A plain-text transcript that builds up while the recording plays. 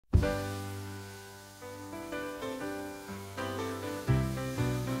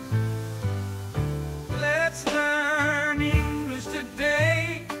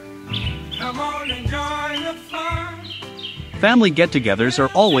Family get-togethers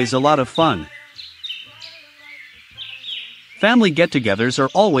are always a lot of fun. Family get-togethers are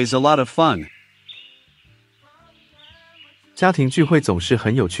always a lot of fun. 家庭聚会总是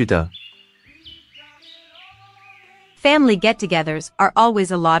很有趣的。Family get-togethers are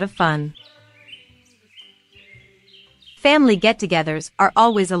always a lot of fun. Family get-togethers are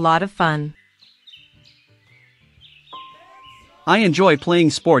always a lot of fun. I enjoy playing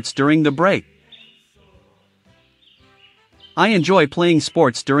sports during the break. I enjoy playing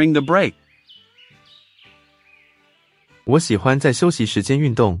sports during the break. 我喜欢在休息时间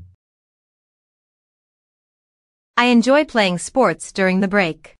运动。I enjoy playing sports during the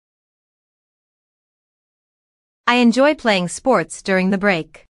break. I enjoy playing sports during the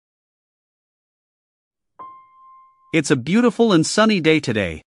break. It's a beautiful and sunny day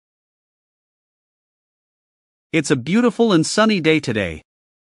today. It's a beautiful and sunny day today.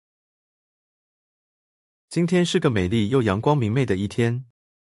 今天是个美丽又阳光明媚的一天。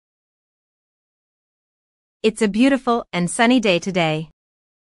It's a beautiful and sunny day today.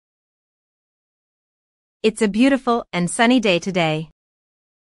 It's a beautiful and sunny day today.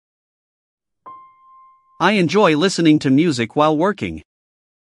 I enjoy listening to music while working.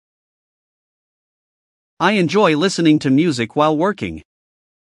 I enjoy listening to music while working.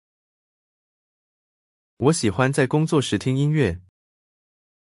 我喜欢在工作时听音乐。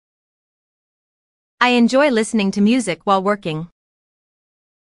I enjoy listening to music while working.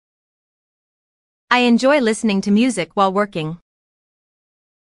 I enjoy listening to music while working.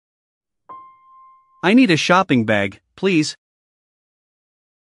 I need a shopping bag, please.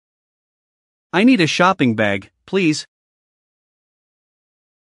 I need a shopping bag, please.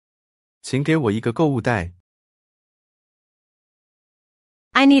 请给我一个购物袋。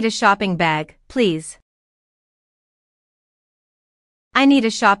I need a shopping bag, please. I need a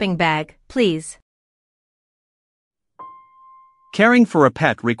shopping bag, please. Caring for a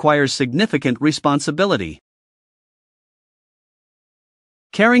pet requires significant responsibility.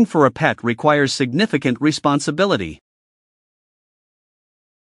 Caring for a pet requires significant responsibility.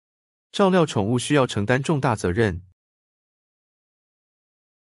 照料宠物需要承担重大责任。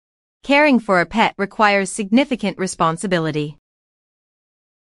Caring for a pet requires significant responsibility.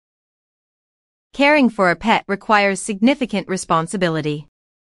 Caring for a pet requires significant responsibility.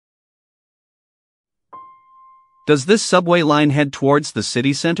 Does this subway line head towards the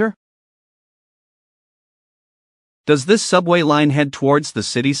city center? Does this subway line head towards the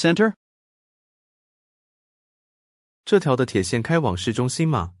city center? 这条的铁线开往市中心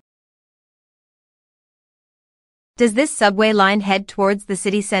吗？ Does this subway line head towards the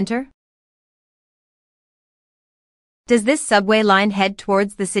city center? Does this subway line head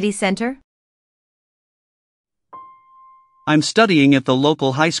towards the city center? I'm studying at the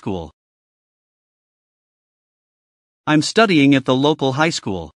local high school. I'm studying at the local high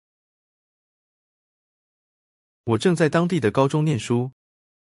school. 我正在当地的高中念书。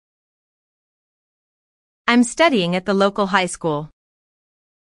I'm studying at the local high school.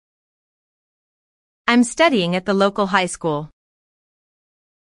 I'm studying at the local high school.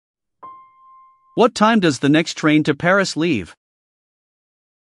 What time does the next train to Paris leave?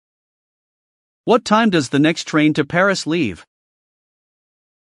 What time does the next train to Paris leave?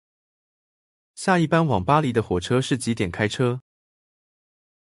 下一班往巴黎的火车是几点开车？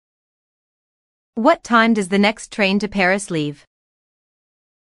 What time does the next train to Paris leave?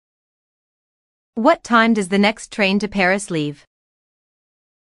 What time does the next train to Paris leave?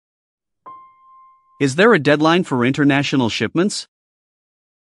 Is there a deadline for international shipments?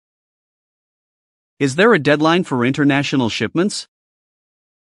 Is there a deadline for international shipments?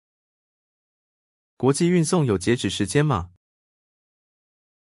 国际运送有截止时间吗？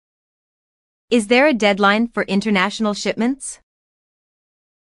 Is there a deadline for international shipments?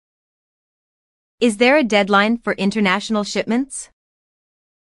 Is there a deadline for international shipments?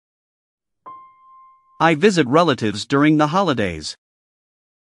 I visit relatives during the holidays.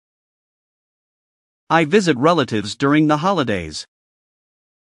 I visit relatives during the holidays.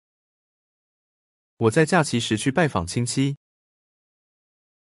 我在假期时去拜访亲戚。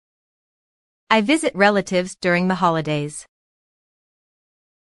I visit relatives during the holidays.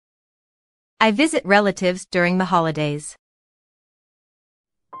 I visit relatives during the holidays.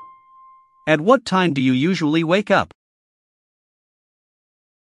 At what time do you usually wake up?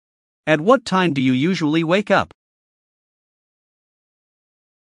 At what time do you usually wake up?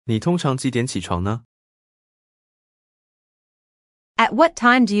 你通常几点起床呢？ At what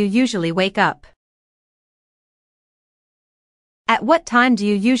time do you usually wake up? At what time do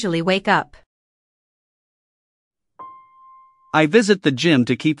you usually wake up? I visit the gym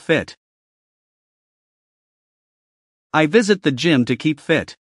to keep fit. I visit the gym to keep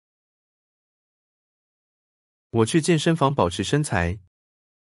fit. 我去健身房保持身材。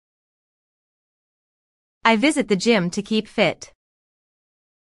I visit the gym to keep fit.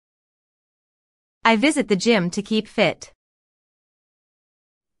 I visit the gym to keep fit.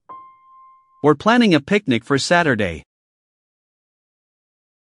 We're planning a picnic for Saturday.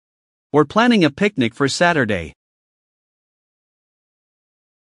 We're planning a picnic for Saturday.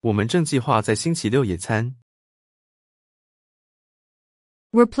 我们正计划在星期六野餐。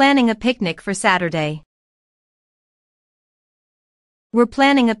We're planning a picnic for Saturday. We're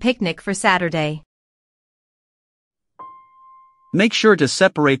planning a picnic for Saturday. Make sure to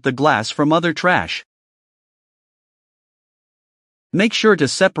separate the glass from other trash. Make sure to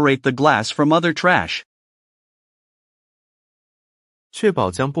separate the glass from other trash. 确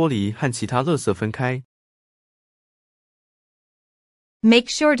保将玻璃和其他垃圾分开。Make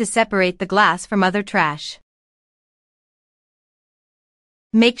sure to separate the glass from other trash.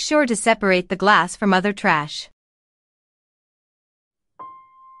 Make sure to separate the glass from other trash.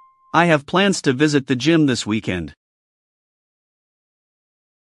 I have plans to visit the gym this weekend.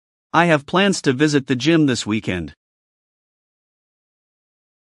 I have plans to visit the gym this weekend.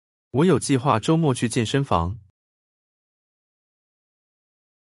 我有计划周末去健身房。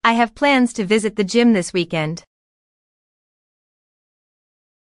I have plans to visit the gym this weekend.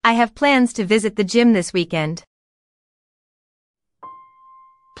 I have plans to visit the gym this weekend.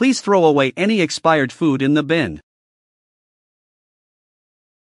 Please throw away any expired food in the bin.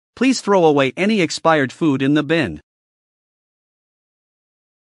 Please throw away any expired food in the bin.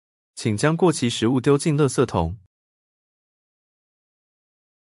 请将过期食物丢进垃圾桶。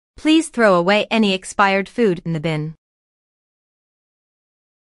Please throw away any expired food in the bin.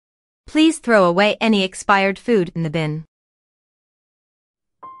 Please throw away any expired food in the bin.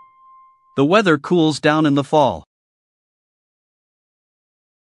 The weather cools down in the fall.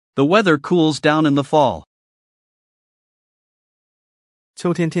 The weather cools down in the fall.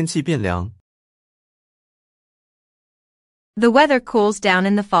 秋天天气变凉。The weather cools down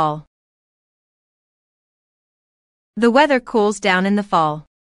in the fall. The weather cools down in the fall.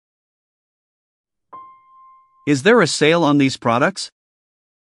 Is there a sale on these products?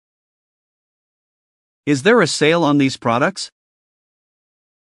 Is there a sale on these products?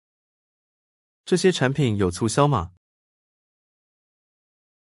 这些产品有促销吗？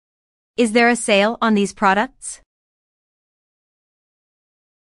 Is there a sale on these products?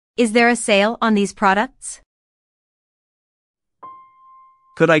 Is there a sale on these products?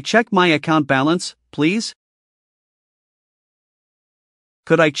 Could I check my account balance, please?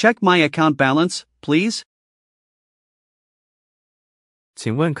 Could I check my account balance, please?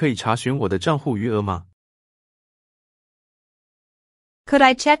 请问可以查询我的账户余额吗？ Could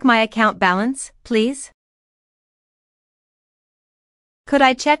I check my account balance, please? Could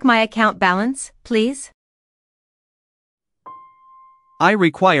I check my account balance, please? I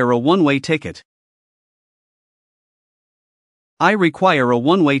require a one-way ticket. I require a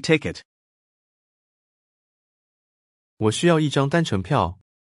one-way ticket. 我需要一张单程票。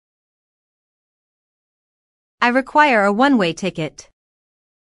I require a one-way ticket.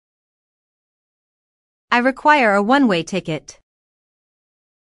 I require a one-way ticket.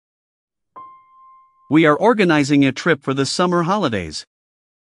 We are organizing a trip for the summer holidays.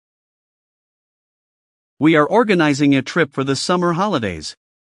 We are organizing a trip for the summer holidays.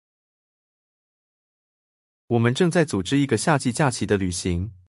 我们正在组织一个夏季假期的旅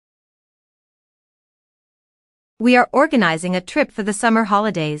行。We are organizing a trip for the summer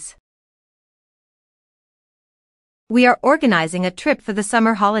holidays. We are organizing a trip for the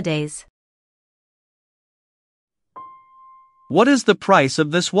summer holidays. What is the price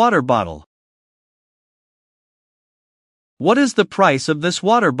of this water bottle? What is the price of this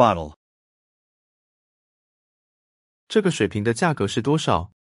water bottle? 这个水瓶的价格是多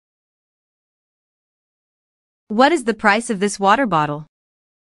少？ What is the price of this water bottle?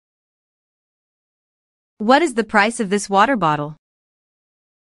 What is the price of this water bottle?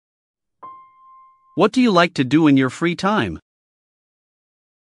 What do you like to do in your free time?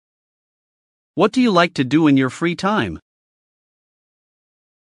 What do you like to do in your free time?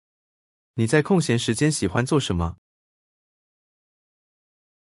 你在空闲时间喜欢做什么？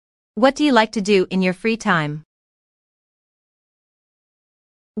 What do you like to do in your free time?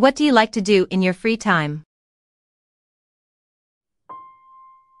 What do you like to do in your free time?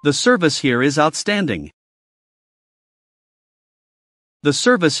 The service here is outstanding. The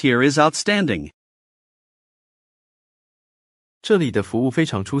service here is outstanding. 这里的服务非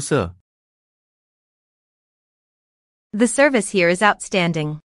常出色。The service here is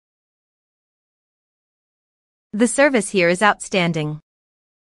outstanding. The service here is outstanding.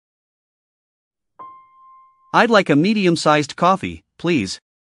 I'd like a medium-sized coffee, please.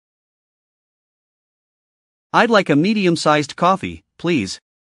 I'd like a medium-sized coffee, please.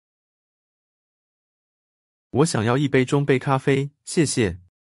 我想要一杯中杯咖啡，谢谢。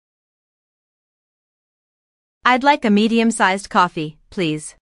I'd like a medium-sized coffee,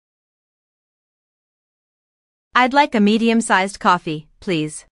 please. I'd like a medium-sized coffee,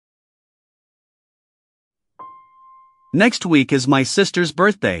 please. Next week is my sister's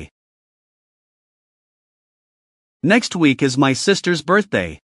birthday. Next week is my sister's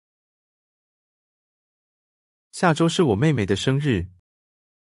birthday. 下周是我妹妹的生日。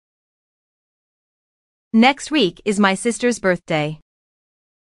Next week is my sister's birthday.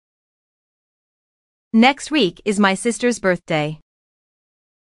 Next week is my sister's birthday.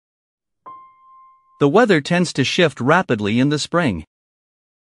 The weather tends to shift rapidly in the spring.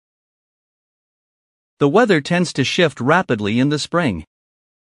 The weather tends to shift rapidly in the spring.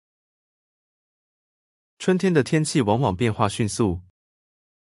 春天的天气往往变化迅速。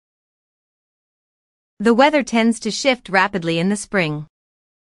The weather tends to shift rapidly in the spring.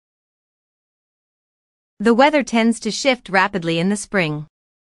 The weather tends to shift rapidly in the spring.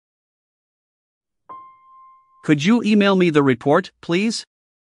 Could you email me the report, please?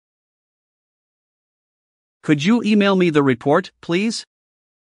 Could you email me the report, please?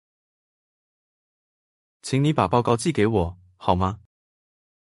 请你把报告寄给我，好吗？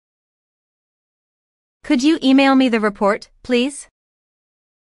 Could you email me the report, please?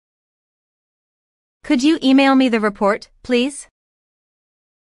 Could you email me the report, please?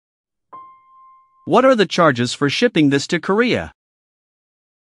 What are the charges for shipping this to Korea?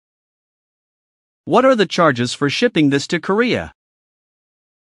 What are the charges for shipping this to Korea?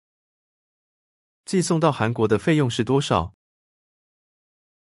 寄送到韩国的费用是多少？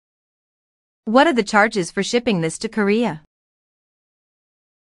 What are the charges for shipping this to Korea?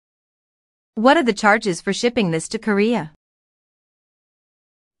 What are the charges for shipping this to Korea?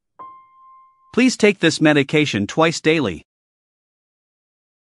 Please take this medication twice daily.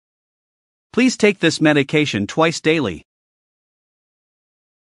 Please take this medication twice daily.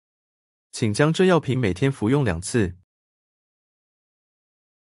 请将这药品每天服用2次。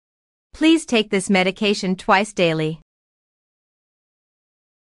 Please take this medication twice daily.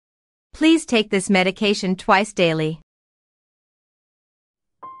 Please take this medication twice daily.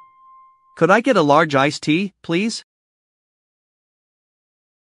 Could I get a large iced tea, please?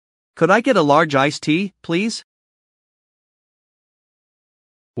 Could I get a large iced tea, please?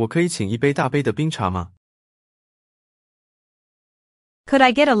 我可以请一杯大杯的冰茶吗？ Could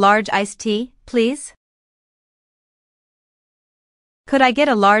I get a large iced tea, please? Could I get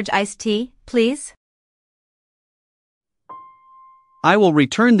a large iced tea, please? I will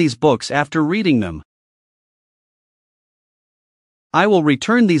return these books after reading them. I will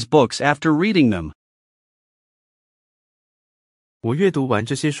return these books after reading them. 我阅读完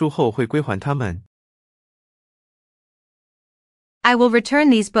这些书后会归还它们。 I will return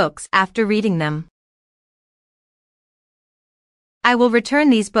these books after reading them. I will return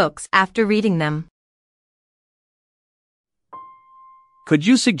these books after reading them. Could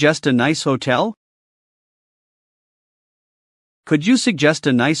you suggest a nice hotel? Could you suggest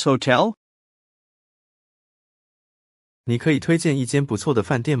a nice hotel? 你可以推荐一间不错的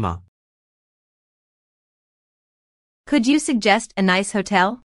饭店吗？ Could you suggest a nice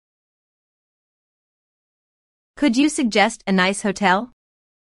hotel? Could you suggest a nice hotel?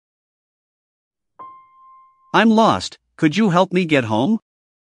 I'm lost. Could you help me get home?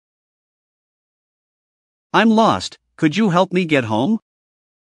 I'm lost. Could you help me get home?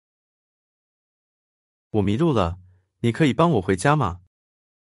 我迷路了，你可以帮我回家吗？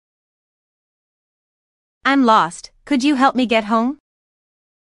 I'm lost. Could you help me get home?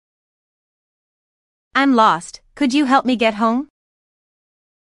 I'm lost. Could you help me get home?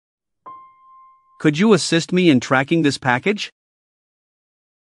 Could you assist me in tracking this package?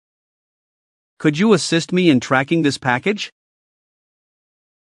 Could you assist me in tracking this package?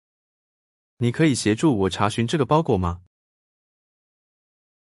 你可以协助我查询这个包裹吗？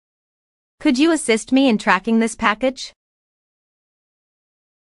 Could you assist me in tracking this package?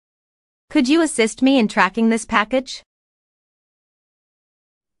 Could you assist me in tracking this package?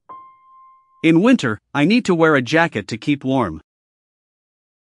 In winter, I need to wear a jacket to keep warm.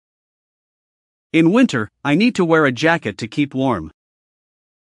 In winter, I need to wear a jacket to keep warm.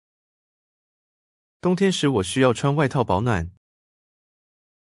 冬天时我需要穿外套保暖。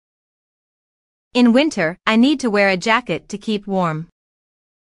 In winter, I need to wear a jacket to keep warm.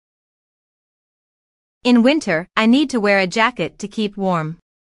 In winter, I need to wear a jacket to keep warm.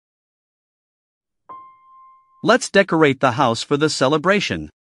 Let's decorate the house for the celebration.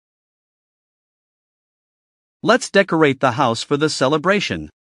 Let's decorate the house for the celebration.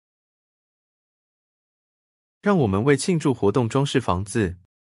 让我们为庆祝活动装饰房子。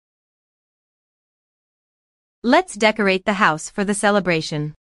Let's decorate the house for the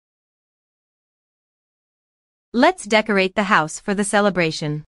celebration. Let's decorate the house for the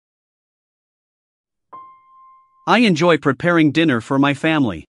celebration. I enjoy preparing dinner for my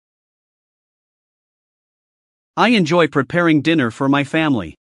family. I enjoy preparing dinner for my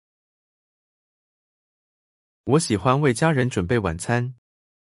family. 我喜欢为家人准备晚餐。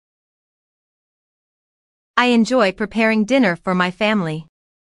I enjoy preparing dinner for my family.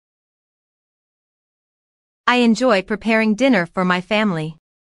 I enjoy preparing dinner for my family.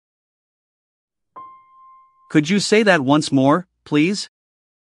 Could you say that once more, please?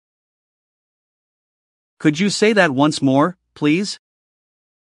 Could you say that once more, please?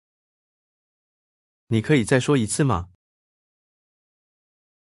 你可以再说一次吗？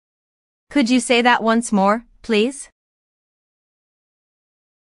 Could you say that once more, please?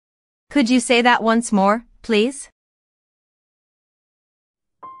 Could you say that once more, please?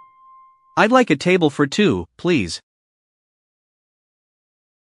 I'd like a table for two, please.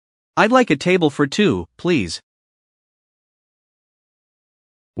 I'd like a table for two, please.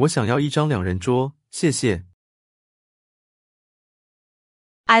 我想要一张两人桌，谢谢。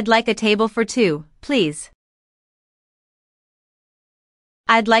I'd like a table for two, please.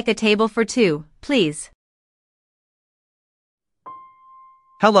 I'd like a table for two, please.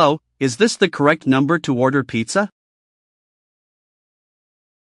 Hello, is this the correct number to order pizza?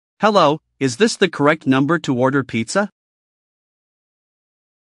 Hello, is this the correct number to order pizza?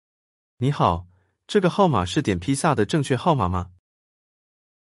 你好，这个号码是点披萨的正确号码吗？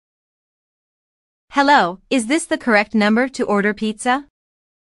 Hello, is this the correct number to order pizza?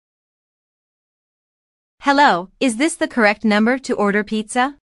 Hello, is this the correct number to order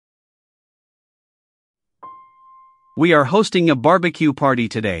pizza? We are hosting a barbecue party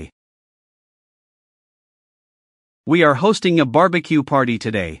today. We are hosting a barbecue party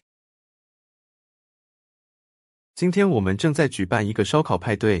today. 今天我们正在举办一个烧烤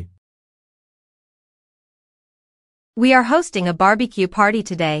派对。We are hosting a barbecue party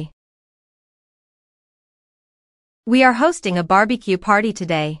today. We are hosting a barbecue party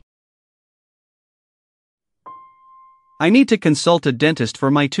today. I need to consult a dentist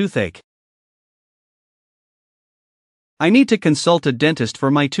for my toothache. I need to consult a dentist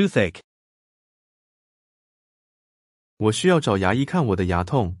for my toothache. 我需要找牙医看我的牙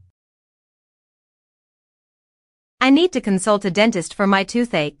痛。I need to consult a dentist for my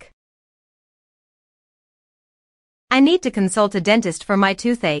toothache. I need to consult a dentist for my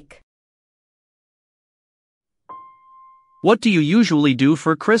toothache. What do you usually do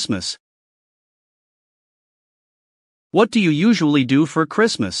for Christmas? What do you usually do for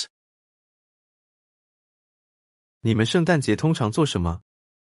Christmas? 你们圣诞节通常做什么？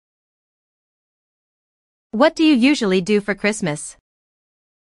 What do you usually do for Christmas?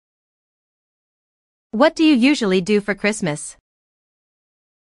 What do you usually do for Christmas?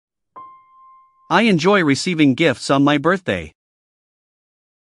 I enjoy receiving gifts on my birthday.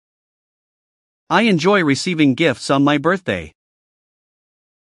 I enjoy receiving gifts on my birthday.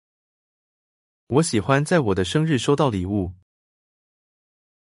 我喜欢在我的生日收到礼物。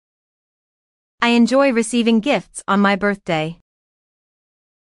I enjoy receiving gifts on my birthday.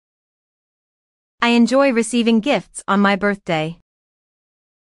 I enjoy receiving gifts on my birthday.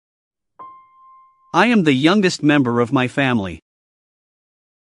 I am the youngest member of my family.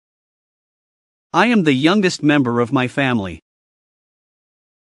 I am the youngest member of my family.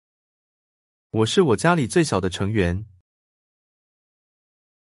 我是我家里最小的成员。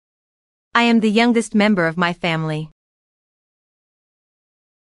I am the youngest member of my family.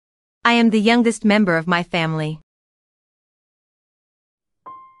 I am the youngest member of my family.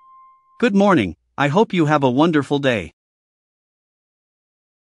 Good morning, I hope you have a wonderful day.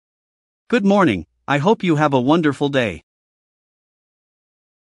 Good morning, I hope you have a wonderful day.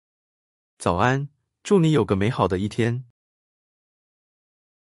 早安，祝你有个美好的一天。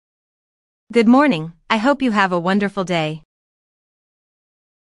Good morning, I hope you have a wonderful day.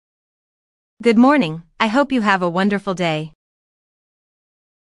 Good morning, I hope you have a wonderful day.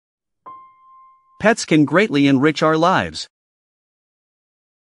 Pets can greatly enrich our lives.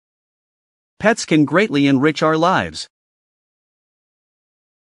 Pets can greatly enrich our lives.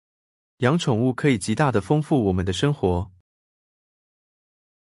 养宠物可以极大地丰富我们的生活。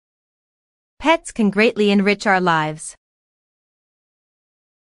Pets can greatly enrich our lives.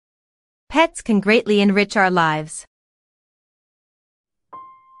 Pets can greatly enrich our lives.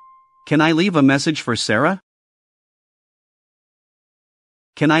 Can I leave a message for Sarah?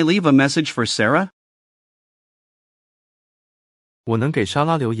 Can I leave a message for Sarah? 我能给莎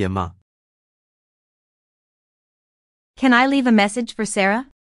拉留言吗？ Can I leave a message for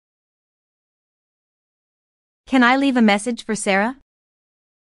Sarah? Can I leave a message for Sarah?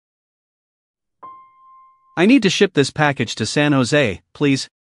 I need to ship this package to San Jose, please.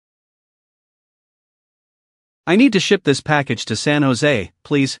 I need to ship this package to San Jose,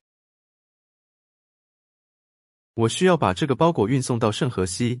 please. 我需要把这个包裹运送到圣荷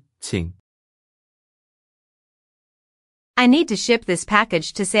西，请。I need to ship this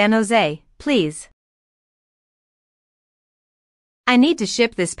package to San Jose, please. I need to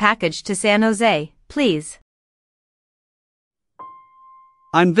ship this package to San Jose, please.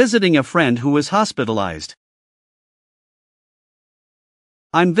 I'm visiting a friend who is hospitalized.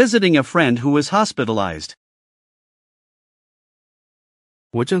 I'm visiting a friend who is hospitalized.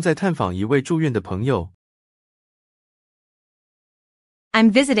 我正在探访一位住院的朋友。I'm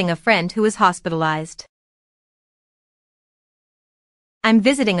visiting a friend who is hospitalized. I'm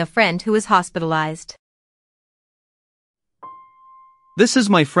visiting a friend who is hospitalized. This is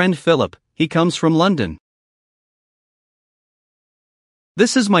my friend Philip, he comes from London.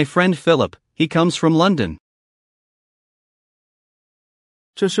 This is my friend Philip, he comes from London.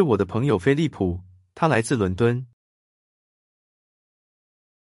 这是我的朋友菲利普，他来自伦敦。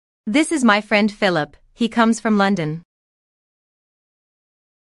This is my friend Philip, he comes from London.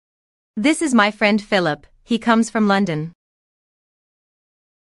 This is my friend Philip, he comes from London.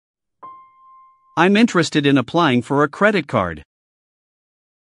 I'm interested in applying for a credit card.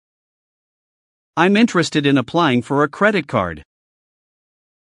 I'm interested in applying for a credit card.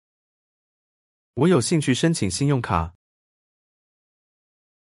 我有兴趣申请信用卡。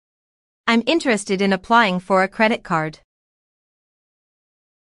I'm interested in applying for a credit card.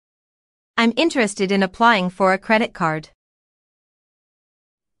 I'm interested in applying for a credit card.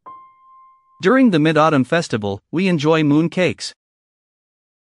 During the Mid-Autumn Festival, we enjoy moon cakes.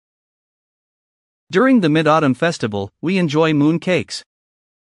 During the Mid-Autumn Festival, we enjoy moon cakes.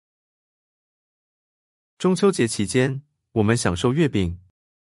 中秋节期间，我们享受月饼。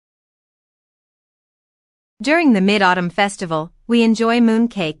During the Mid-Autumn Festival, we enjoy moon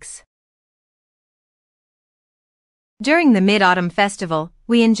cakes. During the Mid-Autumn Festival,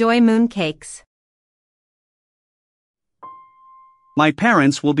 we enjoy moon cakes. My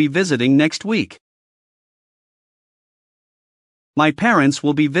parents will be visiting next week. My parents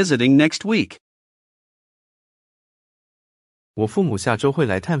will be visiting next week. 我父母下周会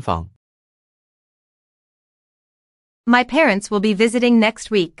来探访。My parents will be visiting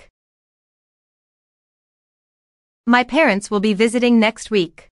next week. My parents will be visiting next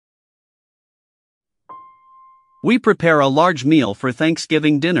week. We prepare a large meal for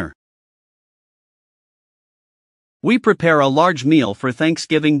Thanksgiving dinner. We prepare a large meal for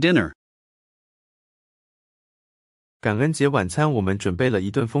Thanksgiving dinner. 感恩节晚餐，我们准备了一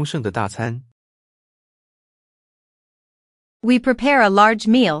顿丰盛的大餐。We prepare a large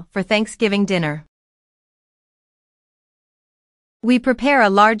meal for Thanksgiving dinner. We prepare a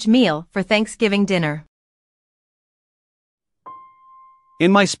large meal for Thanksgiving dinner.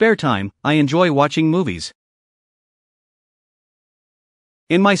 In my spare time, I enjoy watching movies.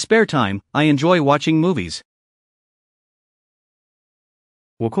 In my spare time, I enjoy watching movies.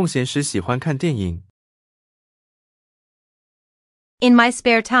 我空闲时喜欢看电影。In my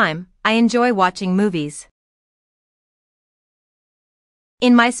spare time, I enjoy watching movies.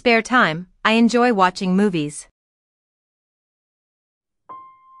 In my spare time, I enjoy watching movies.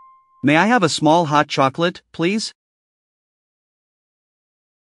 May I have a small hot chocolate, please?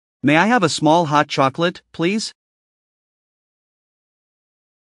 May I have a small hot chocolate, please?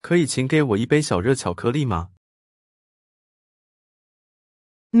 可以请给我一杯小热巧克力吗？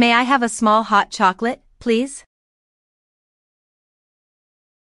 May I have a small hot chocolate, please?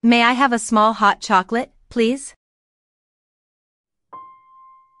 May I have a small hot chocolate, please?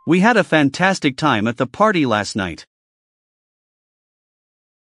 We had a fantastic time at the party last night.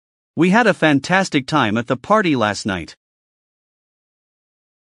 We had a fantastic time at the party last night.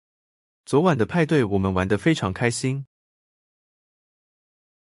 昨晚的派对我们玩得非常开心。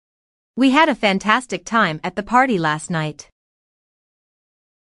We had a fantastic time at the party last night.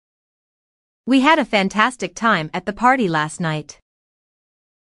 We had a fantastic time at the party last night.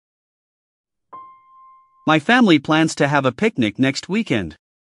 My family plans to have a picnic next weekend.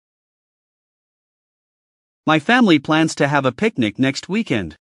 My family plans to have a picnic next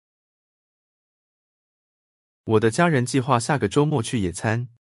weekend. 我的家人计划下个周末去野餐。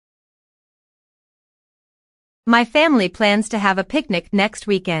My family plans to have a picnic next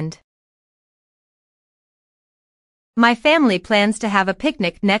weekend. My family plans to have a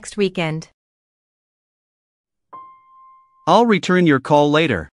picnic next weekend. I'll return your call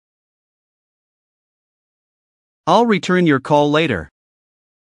later. I'll return your call later.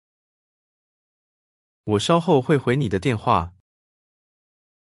 我稍后会回你的电话。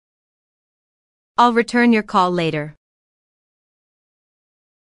I'll return your call later.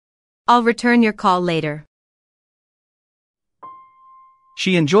 I'll return your call later.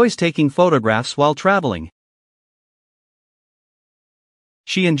 She enjoys taking photographs while traveling.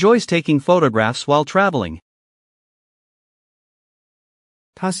 She enjoys taking photographs while traveling.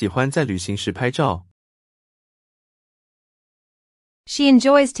 她喜欢在旅行时拍照。She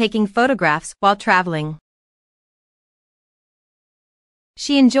enjoys taking photographs while traveling.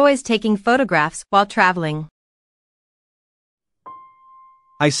 She enjoys taking photographs while traveling.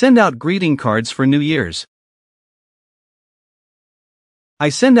 I send out greeting cards for New Year's. I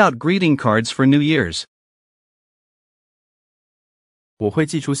send out greeting cards for New Year's. 我会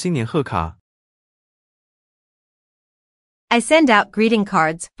寄出新年贺卡。I send out greeting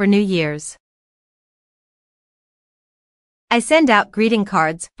cards for New Year's. I send out greeting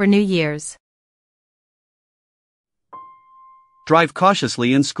cards for New Year's. Drive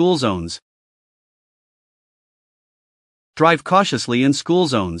cautiously in school zones. Drive cautiously in school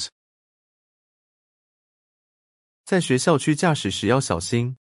zones. 在学校区驾驶时要小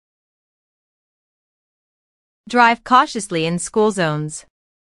心。Drive cautiously in school zones.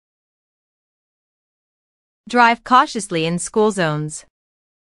 Drive cautiously in school zones.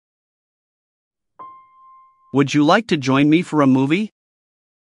 Would you like to join me for a movie?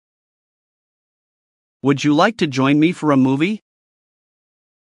 Would you like to join me for a movie?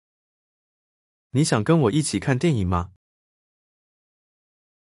 你想跟我一起看电影吗？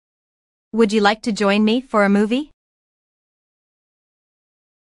 Would you like to join me for a movie?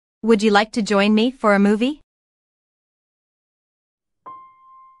 Would you like to join me for a movie?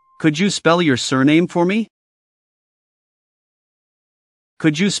 Could you spell your surname for me?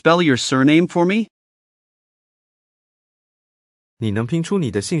 Could you spell your surname for me? 你能拼出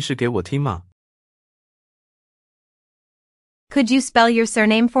你的姓氏给我听吗？ Could you spell your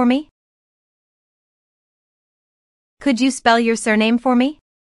surname for me? Could you spell your surname for me?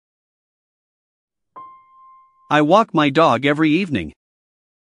 I walk my dog every evening.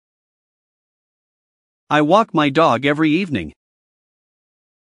 I walk my dog every evening.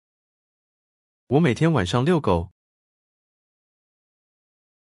 我每天晚上遛狗。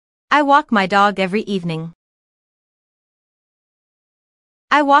I walk my dog every evening.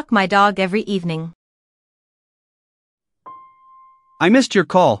 I walk my dog every evening. I missed your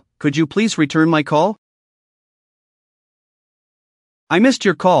call. Could you please return my call? I missed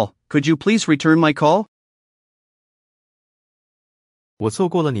your call. Could you please return my call? 我错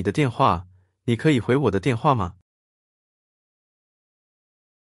过了你的电话，你可以回我的电话吗？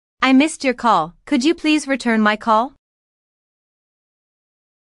 I missed your call. Could you please return my call?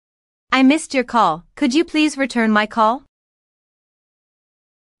 I missed your call. Could you please return my call?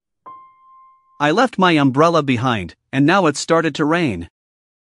 I left my umbrella behind, and now it started to rain.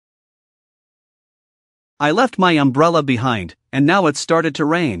 I left my umbrella behind, and now it started to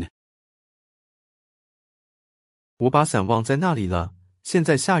rain. 我把伞忘在那里了，现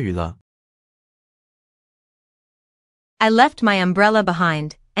在下雨了。I left my umbrella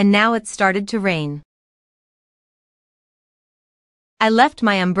behind, and now it started to rain. I left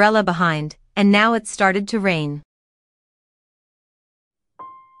my umbrella behind, and now it started to rain.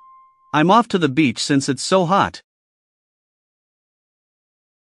 I'm off to the beach since it's so hot.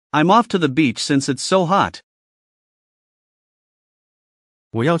 I'm off to the beach since it's so hot.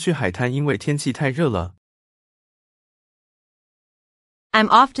 我要去海滩，因为天气太热了。I'm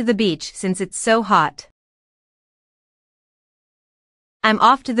off to the beach since it's so hot. I'm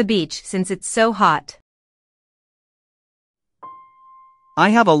off to the beach since it's so hot. I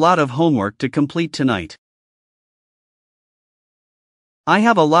have a lot of homework to complete tonight. I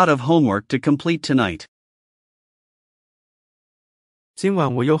have a lot of homework to complete tonight. 今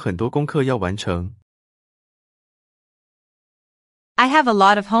晚我有很多功课要完成。I have a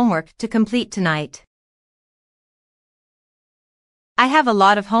lot of homework to complete tonight. I have a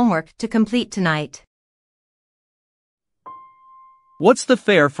lot of homework to complete tonight. What's the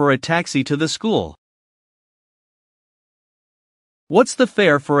fare for a taxi to the school? What's the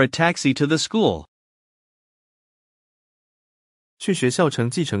fare for a taxi to the school? 去学校乘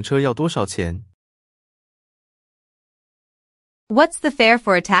计程车要多少钱？ What's the fare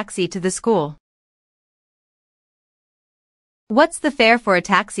for a taxi to the school? What's the fare for a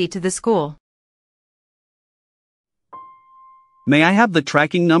taxi to the school? May I have the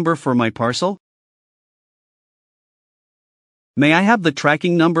tracking number for my parcel? May I have the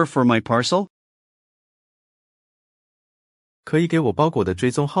tracking number for my parcel? 可以给我包裹的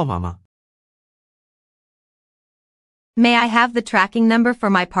追踪号码吗？ May I have the tracking number for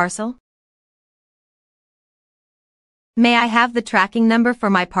my parcel? May I have the tracking number for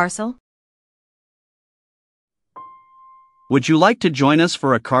my parcel? Would you like to join us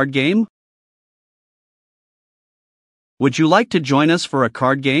for a card game? Would you like to join us for a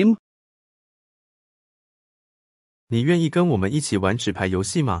card game? 你愿意跟我们一起玩纸牌游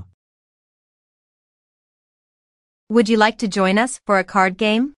戏吗？ Would you like to join us for a card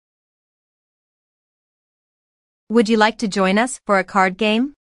game? Would you like to join us for a card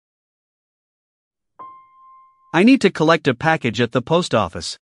game? I need to collect a package at the post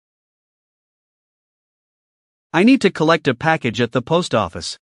office. I need to collect a package at the post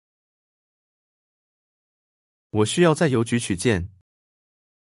office. 我需要在邮局取件。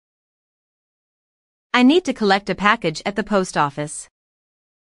I need to collect a package at the post office.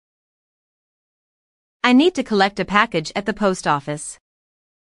 I need to collect a package at the post office.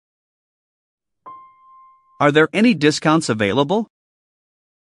 Are there any discounts available?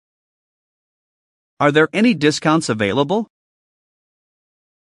 Are there any discounts available?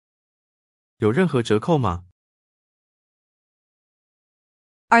 有任何折扣吗？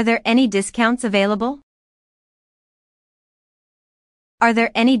 Are there any discounts available? Are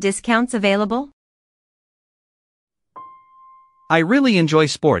there any discounts available? I really enjoy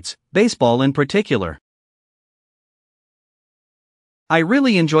sports, baseball in particular. I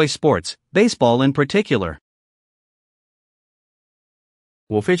really enjoy sports, baseball in particular.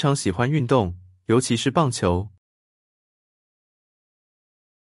 我非常喜欢运动，尤其是棒球。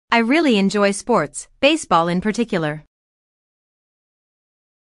I really enjoy sports, baseball in particular.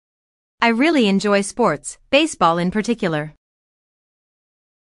 I really enjoy sports, baseball in particular.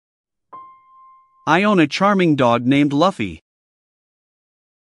 I own a charming dog named Luffy.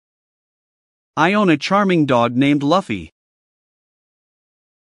 I own a charming dog named Luffy.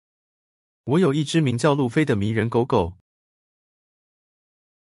 我有一只名叫路飞的迷人狗狗。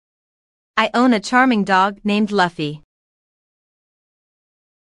I own a charming dog named Luffy.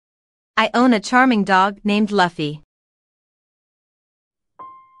 I own a charming dog named Luffy.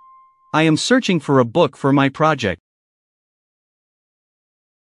 I am searching for a book for my project.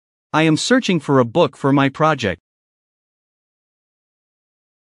 I am searching for a book for my project.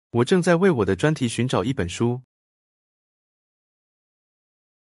 我正在为我的专题寻找一本书。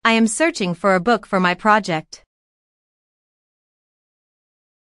I am searching for a book for my project.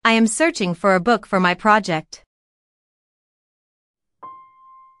 I am searching for a book for my project.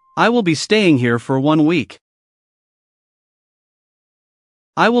 I will be staying here for 1 week.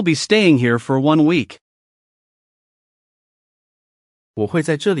 I will be staying here for 1 week. 我会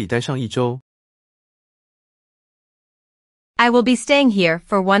在这里待上一周。I will be staying here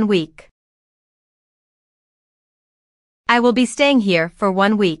for 1 week. I will be staying here for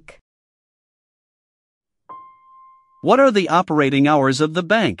 1 week. What are the operating hours of the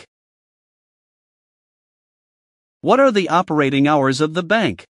bank? What are the operating hours of the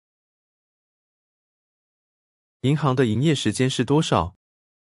bank? 银行的营业时间是多少？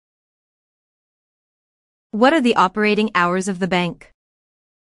 What are the operating hours of the bank?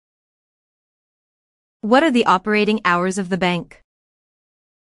 What are the operating hours of the bank?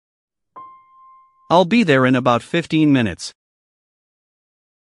 I'll be there in about 15 minutes.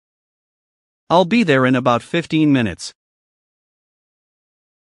 I'll be there in about 15 minutes.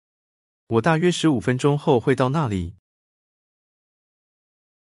 我大约15分钟后会到那里。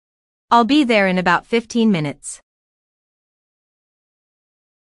I'll be there in about 15 minutes.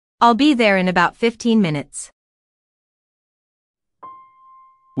 I'll be there in about 15 minutes.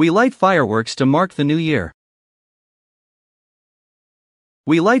 We light fireworks to mark the new year.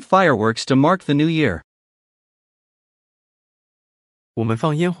 We light fireworks to mark the new year. 我们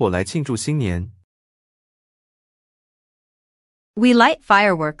放烟火来庆祝新年。We light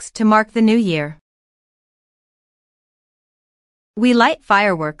fireworks to mark the new year. We light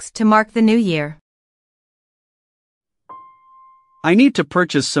fireworks to mark the new year. I need to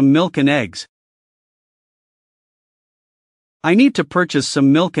purchase some milk and eggs. I need to purchase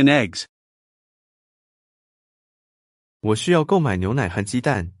some milk and eggs. 我需要购买牛奶和鸡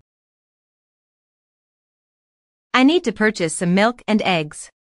蛋。I need to purchase some milk and eggs.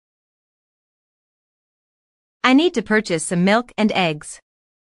 I need to purchase some milk and eggs.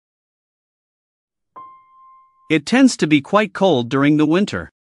 It tends to be quite cold during the winter.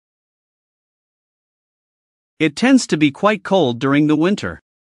 It tends to be quite cold during the winter.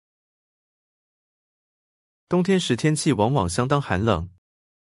 冬天时天气往往相当寒冷。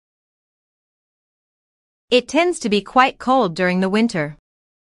It tends to be quite cold during the winter.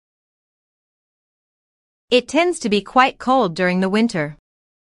 It tends to be quite cold during the winter.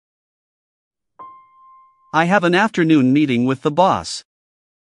 I have an afternoon meeting with the boss.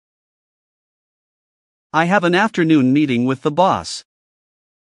 I have an afternoon meeting with the boss.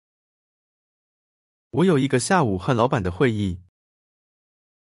 我有一个下午和老板的会议。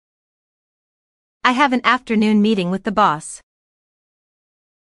I have an afternoon meeting with the boss.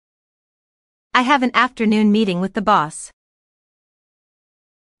 I have an afternoon meeting with the boss.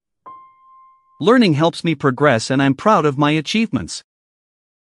 Learning helps me progress and I'm proud of my achievements.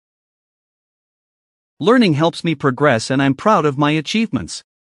 Learning helps me progress and I'm proud of my achievements.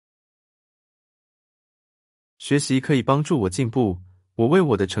 学习可以帮助我进步，我为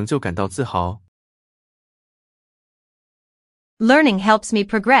我的成就感到自豪。Learning helps me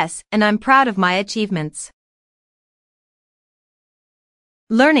progress and I'm proud of my achievements.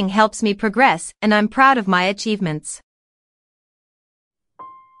 Learning helps me progress and I'm proud of my achievements.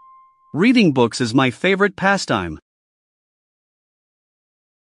 Reading books is my favorite pastime.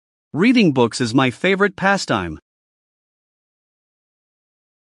 Reading books is my favorite pastime.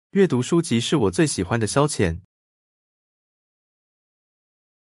 阅读书籍是我最喜欢的消遣。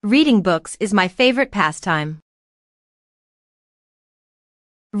Reading books is my favorite pastime.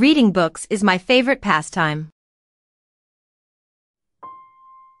 Reading books is my favorite pastime.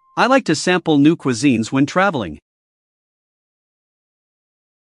 I like to sample new cuisines when traveling.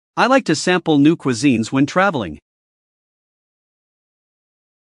 I like to sample new cuisines when traveling.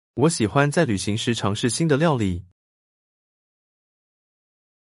 我喜欢在旅行时尝试新的料理。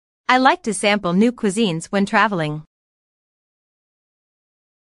I like to sample new cuisines when traveling.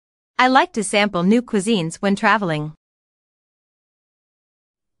 I like to sample new cuisines when traveling.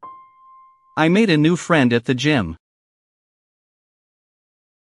 I made a new friend at the gym.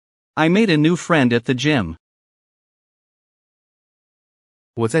 I made a new friend at the gym.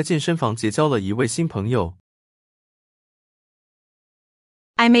 我在健身房结交了一位新朋友。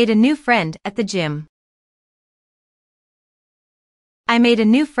I made a new friend at the gym. I made a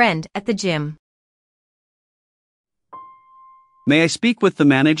new friend at the gym. May I speak with the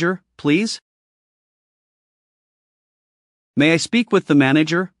manager, please? May I speak with the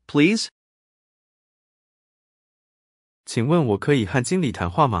manager, please? 请问我可以和经理谈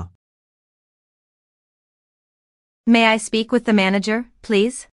话吗？ May I speak with the manager,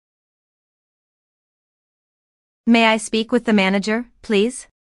 please? May I speak with the manager, please?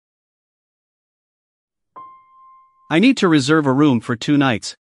 I need to reserve a room for 2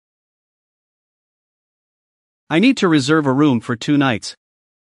 nights. I need to reserve a room for 2 nights.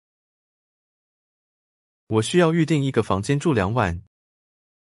 我需要预订一个房间住2晚。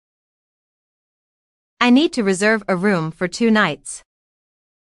I need to reserve a room for 2 nights.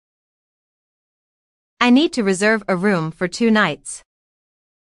 I need to reserve a room for 2 nights.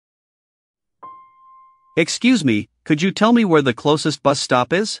 Excuse me, could you tell me where the closest bus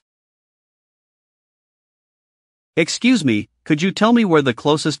stop is? Excuse me, could you tell me where the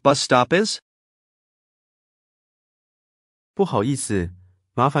closest bus stop is? 不好意思，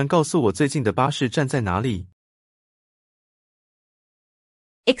麻烦告诉我最近的巴士站在哪里。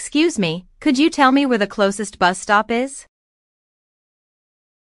Excuse me, could you tell me where the closest bus stop is?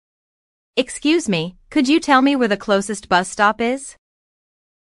 Excuse me, could you tell me where the closest bus stop is?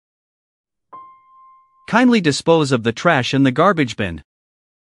 Kindly dispose of the trash in the garbage bin.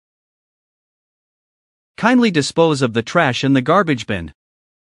 Kindly dispose of the trash in the garbage bin.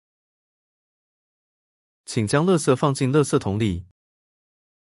 请将垃圾放进垃圾桶里。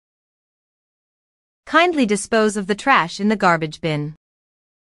Kindly dispose of the trash in the garbage bin.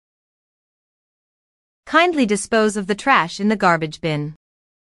 Kindly dispose of the trash in the garbage bin.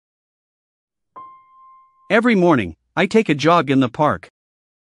 Every morning, I take a jog in the park.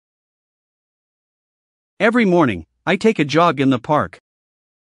 Every morning, I take a jog in the park.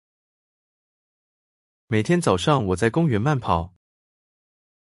 每天早上我在公园慢跑。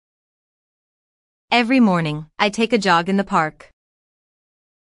Every morning, I take a jog in the park.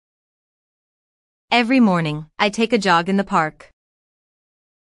 Every morning, I take a jog in the park.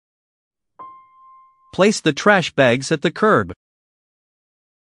 Place the trash bags at the curb.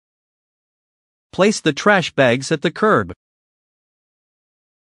 Place the trash bags at the curb.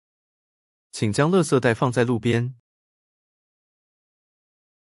 请将垃圾袋放在路边。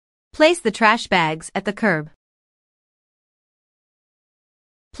Place the trash bags at the curb.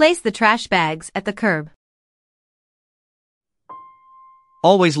 Place the trash bags at the curb.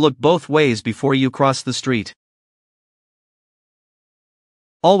 Always look both ways before you cross the street.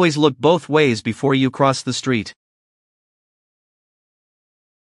 Always look both ways before you cross the street.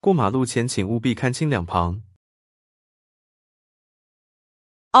 过马路前请务必看清两旁。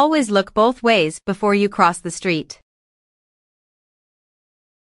Always look both ways before you cross the street.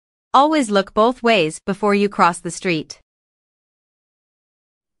 Always look both ways before you cross the street.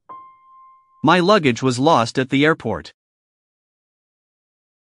 My luggage was lost at the airport.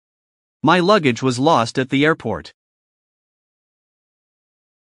 My luggage was lost at the airport.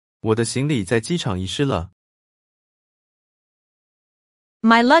 我的行李在机场遗失了。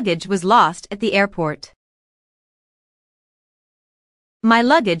My luggage was lost at the airport. My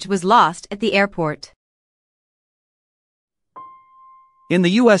luggage was lost at the airport. In the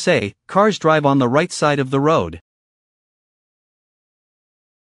USA, cars drive on the right side of the road.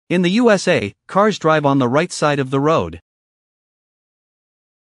 In the USA, cars drive on the right side of the road.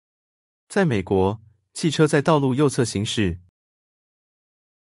 在美国，汽车在道路右侧行驶。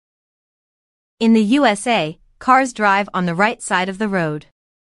In the USA, cars drive on the right side of the road.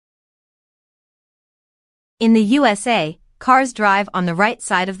 In the USA, cars drive on the right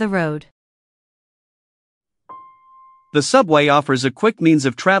side of the road. The subway offers a quick means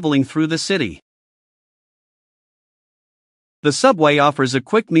of traveling through the city. The subway offers a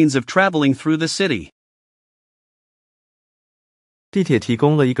quick means of traveling through the city. 地铁提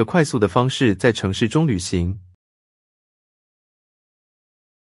供了一个快速的方式在城市中旅行。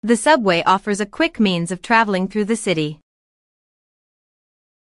The subway offers a quick means of traveling through the city.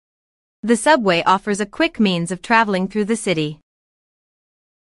 The subway offers a quick means of traveling through the city.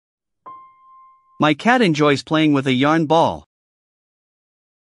 My cat enjoys playing with a yarn ball.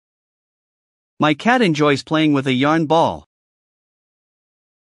 My cat enjoys playing with a yarn ball.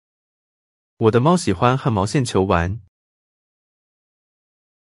 我的猫喜欢和毛线球玩。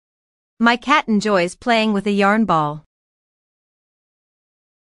My cat enjoys playing with a yarn ball.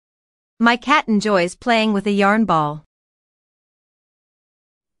 My cat enjoys playing with a yarn ball.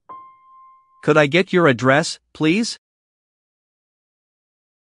 Could I get your address, please?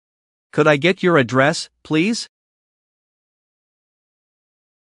 Could I get your address, please?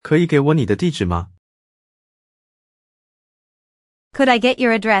 可以给我你的地址吗？ Could I get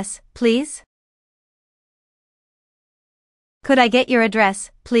your address, please? Could I get your address,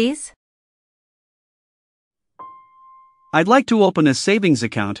 please? I'd like to open a savings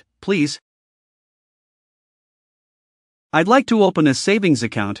account, please. I'd like to open a savings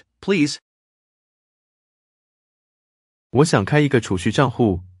account, please. 我想开一个储蓄账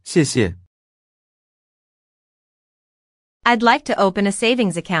户，谢谢。I'd like to open a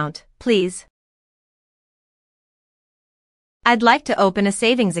savings account, please. I'd like to open a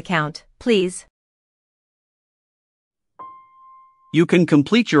savings account, please. You can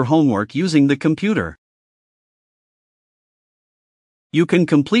complete your homework using the computer. You can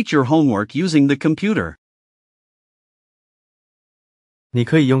complete your homework using the computer. 你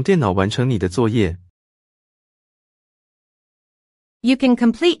可以用电脑完成你的作业。You can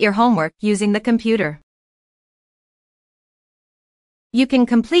complete your homework using the computer. You can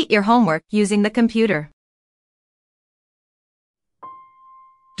complete your homework using the computer.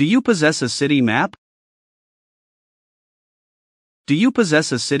 Do you possess a city map? Do you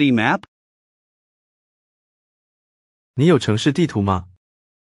possess a city map? 你有城市地图吗？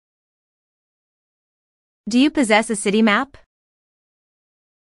 Do you possess a city map?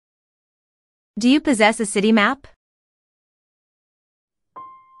 Do you possess a city map?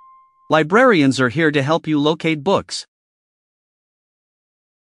 Librarians are here to help you locate books.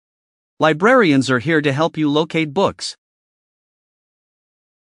 Librarians are here to help you locate books.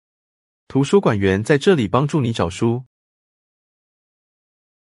 图书馆员在这里帮助你找书。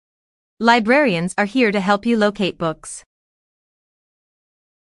Librarians are here to help you locate books.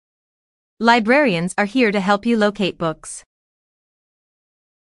 Librarians are here to help you locate books.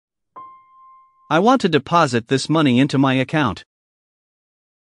 I want to deposit this money into my account.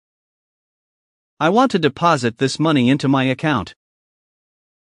 I want to deposit this money into my account.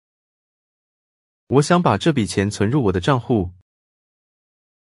 我想把这笔钱存入我的账户。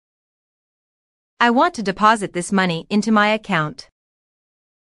I want to deposit this money into my account.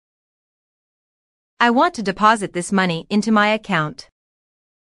 I want to deposit this money into my account.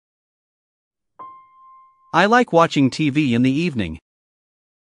 I like watching TV in the evening.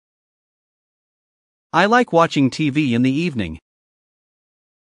 I like watching TV in the evening.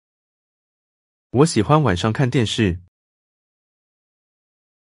 我喜欢晚上看电视。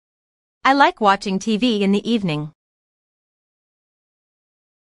I like watching TV in the evening.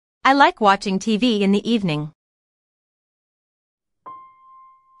 I like watching TV in the evening.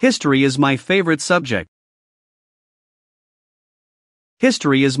 History is my favorite subject.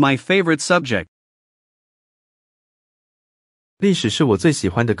 History is my favorite subject. 历史是我最喜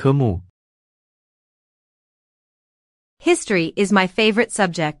欢的科目。History is my favorite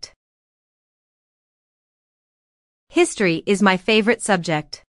subject. History is my favorite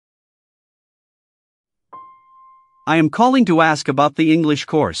subject. I am calling to ask about the English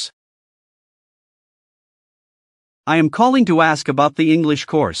course. I am calling to ask about the English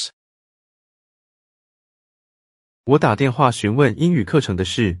course. 我打电话询问英语课程的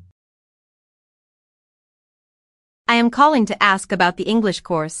事。I am calling to ask about the English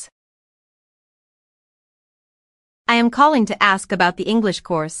course. I am calling to ask about the English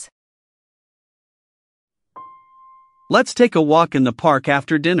course. Let's take a walk in the park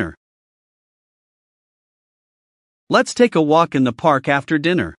after dinner. Let's take a walk in the park after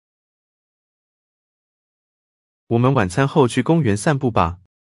dinner. 我们晚餐后去公园散步吧。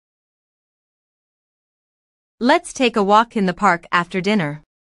Let's take a walk in the park after dinner.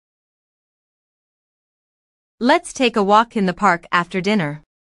 Let's take a walk in the park after dinner.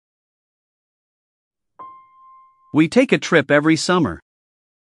 We take a trip every summer.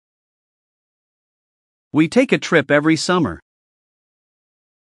 We take a trip every summer.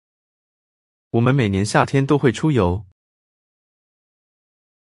 我们每年夏天都会出游。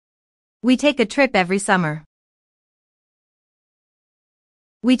We take a trip every summer.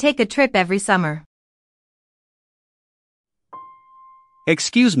 We take a trip every summer.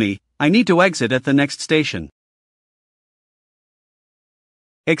 Excuse me, I need to exit at the next station.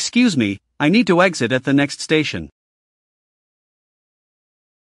 Excuse me, I need to exit at the next station.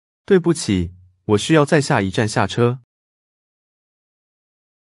 对不起，我需要在下一站下车。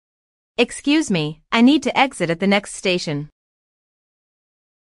Excuse me, I need to exit at the next station.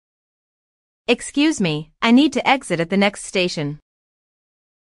 Excuse me, I need to exit at the next station.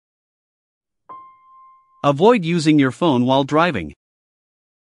 Avoid using your phone while driving.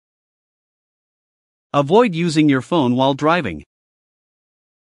 Avoid using your phone while driving.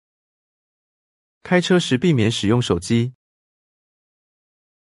 开车时避免使用手机。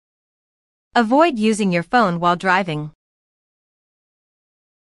Avoid using your phone while driving.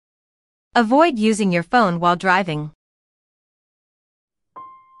 Avoid using your phone while driving.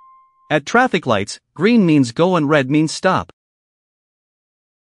 At traffic lights, green means go and red means stop.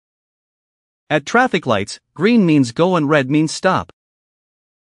 At traffic lights, green means go and red means stop.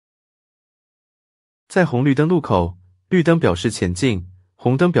 在红绿灯路口，绿灯表示前进，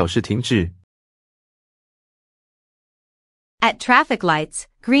红灯表示停止。At traffic lights,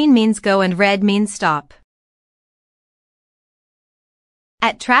 green means go and red means stop.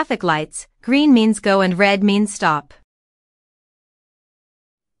 At traffic lights, green means go and red means stop.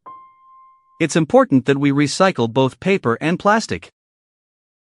 It's important that we recycle both paper and plastic.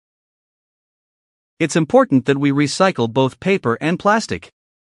 It's important that we recycle both paper and plastic.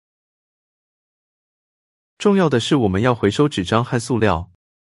 重要的是我们要回收纸张和塑料。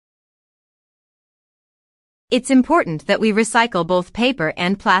It's important that we recycle both paper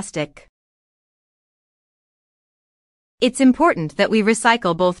and plastic. It's important that we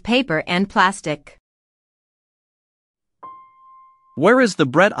recycle both paper and plastic. Where is the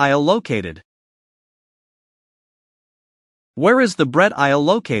bread aisle located? Where is the bread aisle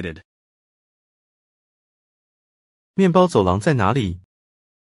located? 面包走廊在哪里？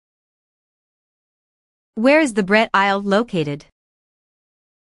 Where is the bread aisle located?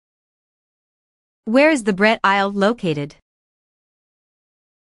 Where is the bread aisle located?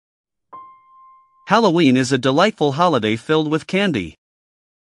 Halloween is a delightful holiday filled with candy.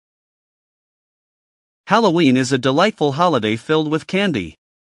 Halloween is a delightful holiday filled with candy.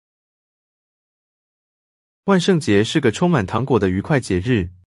 万圣节是个充满糖果的愉快节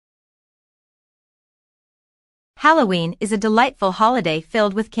日。Halloween is a delightful holiday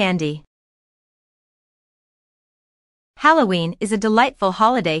filled with candy. Halloween is a delightful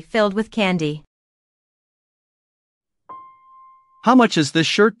holiday filled with candy. How much is this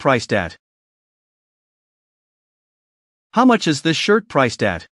shirt priced at? How much is this shirt priced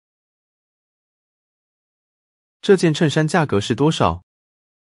at? 这件衬衫价格是多少？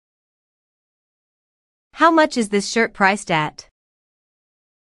 How much is this shirt priced at?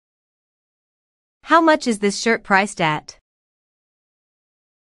 How much is this shirt priced at?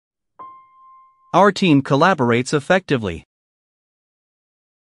 Our team collaborates effectively.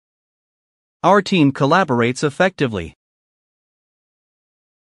 Our team collaborates effectively.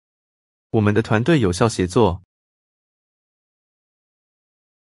 我们的团队有效协作。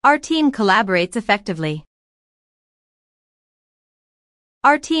Our team collaborates effectively.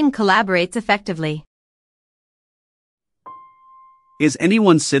 Our team collaborates effectively. Is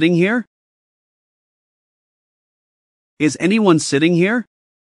anyone sitting here? Is anyone sitting here?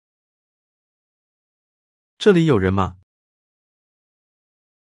 这里有人吗？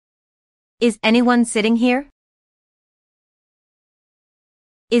 Is anyone sitting here?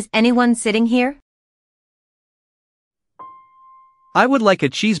 Is anyone sitting here? I would like a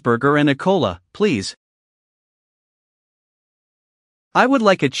cheeseburger and a cola, please. I would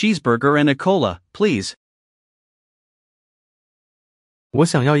like a cheeseburger and a cola, please. 我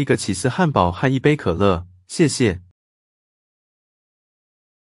想要一个起司汉堡和一杯可乐，谢谢。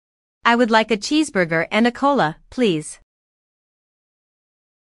I would like a cheeseburger and a cola, please.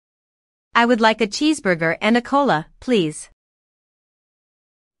 I would like a cheeseburger and a cola, please.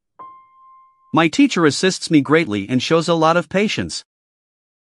 My teacher assists me greatly and shows a lot of patience.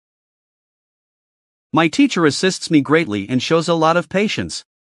 My teacher assists me greatly and shows a lot of patience.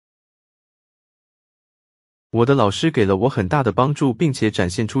 我的老师给了我很大的帮助，并且展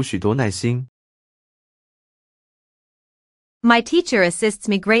现出许多耐心。My teacher assists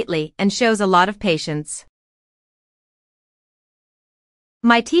me greatly and shows a lot of patience.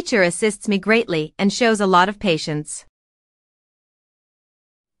 My teacher assists me greatly and shows a lot of patience.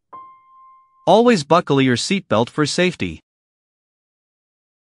 Always buckle your seatbelt for safety.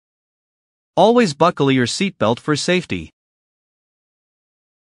 Always buckle your seatbelt for safety.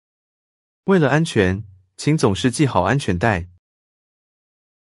 为了安全，请总是系好安全带。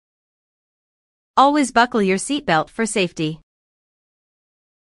Always buckle your seatbelt for safety.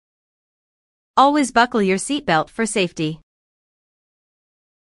 Always buckle your seatbelt for safety.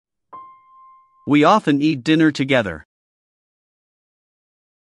 We often eat dinner together.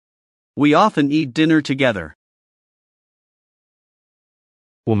 We often eat dinner together.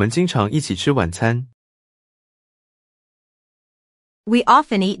 我们经常一起吃晚餐。We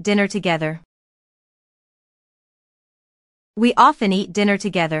often eat dinner together. We often eat dinner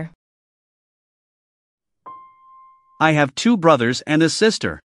together. I have 2 brothers and a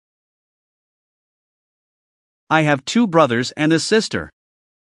sister. I have 2 brothers and a sister.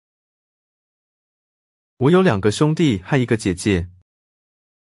 我有2个兄弟和1个姐姐。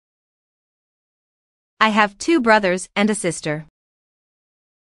I have 2 brothers and a sister.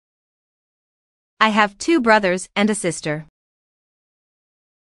 I have 2 brothers and a sister.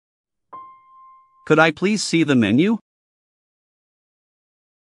 Could I please see the menu?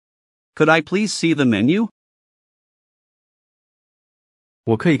 Could I please see the menu?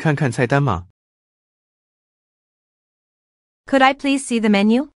 我可以看看菜单吗？ Could I please see the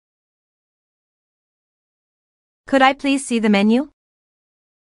menu? Could I please see the menu?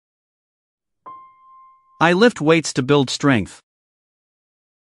 I lift weights to build strength.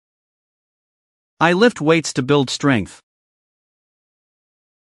 I lift weights to build strength.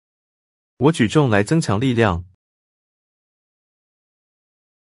 我举重来增强力量。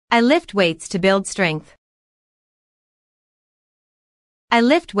I lift weights to build strength. I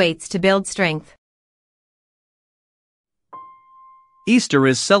lift weights to build strength. Easter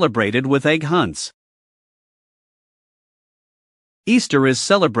is celebrated with egg hunts. Easter is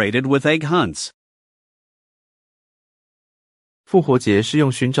celebrated with egg hunts. 复活节是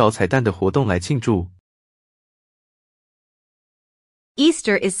用寻找彩蛋的活动来庆祝。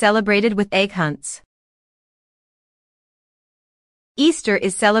Easter is celebrated with egg hunts. Easter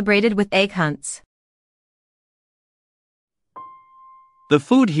is celebrated with egg hunts. The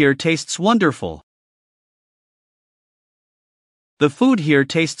food here tastes wonderful. The food here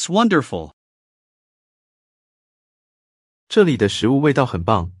tastes wonderful. 这里的食物味道很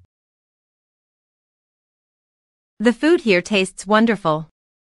棒。The food here tastes wonderful.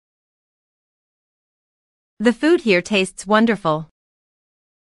 The food here tastes wonderful.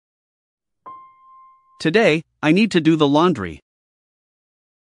 Today, I need to do the laundry.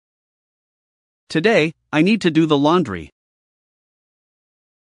 Today, I need to do the laundry.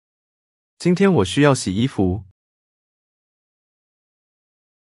 今天我需要洗衣服。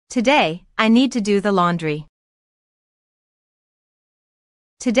Today, I need to do the laundry.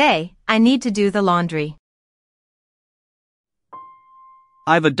 Today, I need to do the laundry.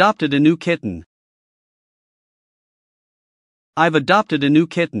 I've adopted a new kitten. I've adopted a new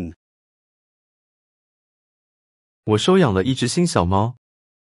kitten. 我收养了一只新小猫。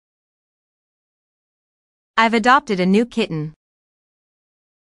I've adopted a new kitten.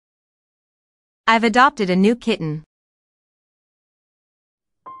 I've adopted a new kitten.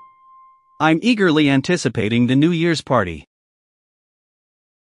 I'm eagerly anticipating the New Year's party.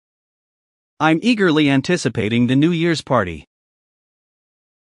 I'm eagerly anticipating the New Year's party.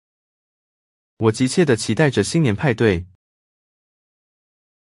 我急切地期待着新年派对。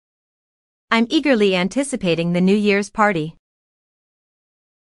I'm eagerly anticipating the New Year's party.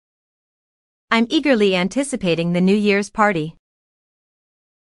 I'm eagerly anticipating the New Year's party.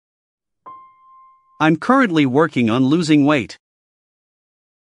 I'm currently working on losing weight.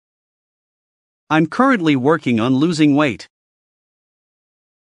 I'm currently working on losing weight.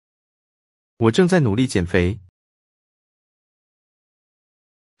 我正在努力减肥。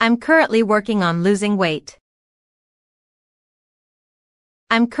I'm currently working on losing weight.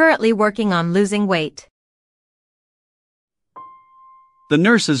 I'm currently working on losing weight. The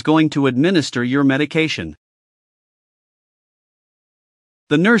nurse is going to administer your medication.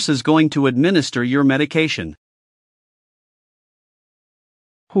 The nurse is going to administer your medication.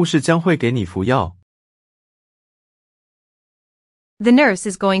 护士将会给你服药。The nurse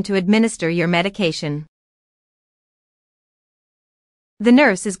is going to administer your medication. The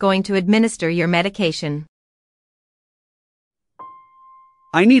nurse is going to administer your medication.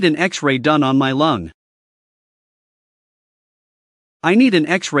 I need an X-ray done on my lung. I need an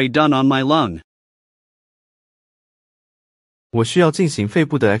X-ray done on my lung. 我需要进行肺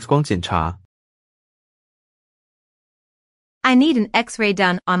部的 X 光检查。I need an X-ray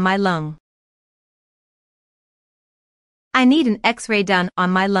done on my lung. I need an X-ray done on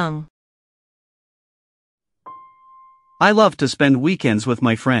my lung. I love to spend weekends with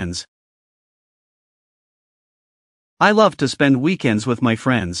my friends. I love to spend weekends with my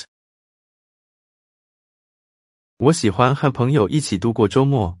friends. 我喜欢和朋友一起度过周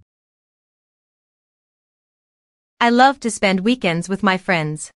末。I love to spend weekends with my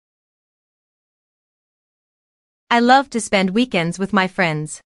friends. I love to spend weekends with my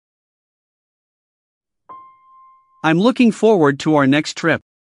friends. I'm looking forward to our next trip.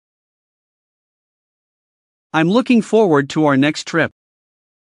 I'm looking forward to our next trip.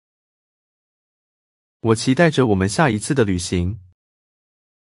 我期待着我们下一次的旅行。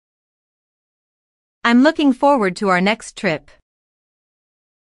I'm looking forward to our next trip.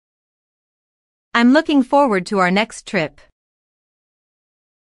 I'm looking forward to our next trip.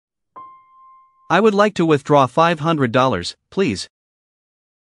 I would like to withdraw $500, please.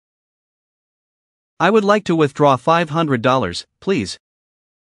 I would like to withdraw $500, please.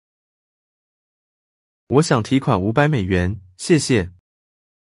 我想提款$500，谢谢。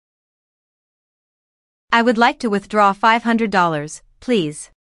I would like to withdraw $500, please.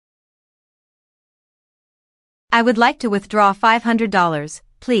 I would like to withdraw $500,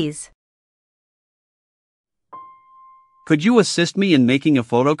 please. Could you assist me in making a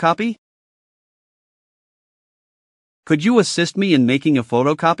photocopy? Could you assist me in making a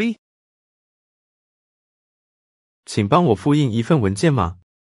photocopy? 请帮我复印一份文件吗？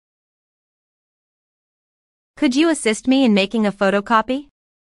 Could you assist me in making a photocopy?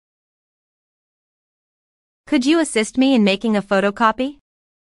 Could you assist me in making a photocopy?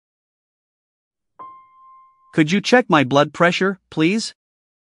 Could you check my blood pressure, please?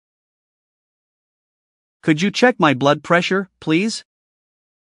 Could you check my blood pressure, please?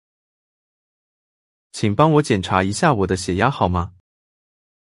 请帮我检查一下我的血压好吗？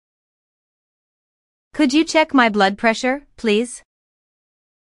 Could you check my blood pressure, please?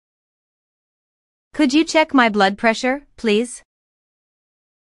 Could you check my blood pressure, please?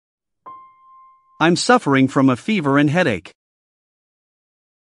 I'm suffering from a fever and headache.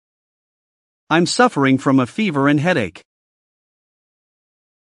 I'm suffering from a fever and headache.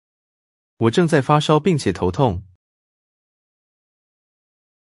 我正在发烧并且头痛。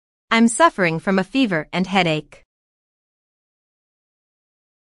I'm suffering from a fever and headache.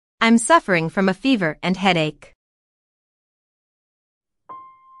 I'm suffering from a fever and headache.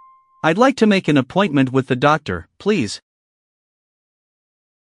 I'd like to make an appointment with the doctor, please.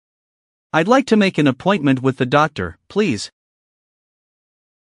 I'd like to make an appointment with the doctor, please.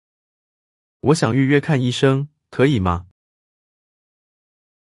 我想预约看医生，可以吗？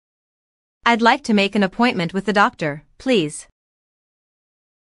 I'd like to make an appointment with the doctor, please.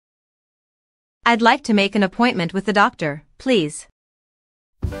 I'd like to make an appointment with the doctor, please.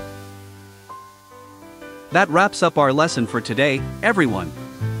 That wraps up our lesson for today, everyone.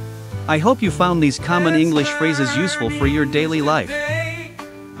 I hope you found these common English phrases useful for your daily life.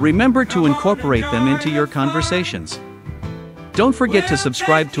 Remember to incorporate them into your conversations. Don't forget to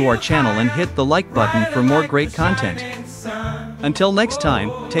subscribe to our channel and hit the like button for more great content. Until next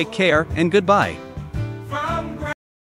time, take care and goodbye.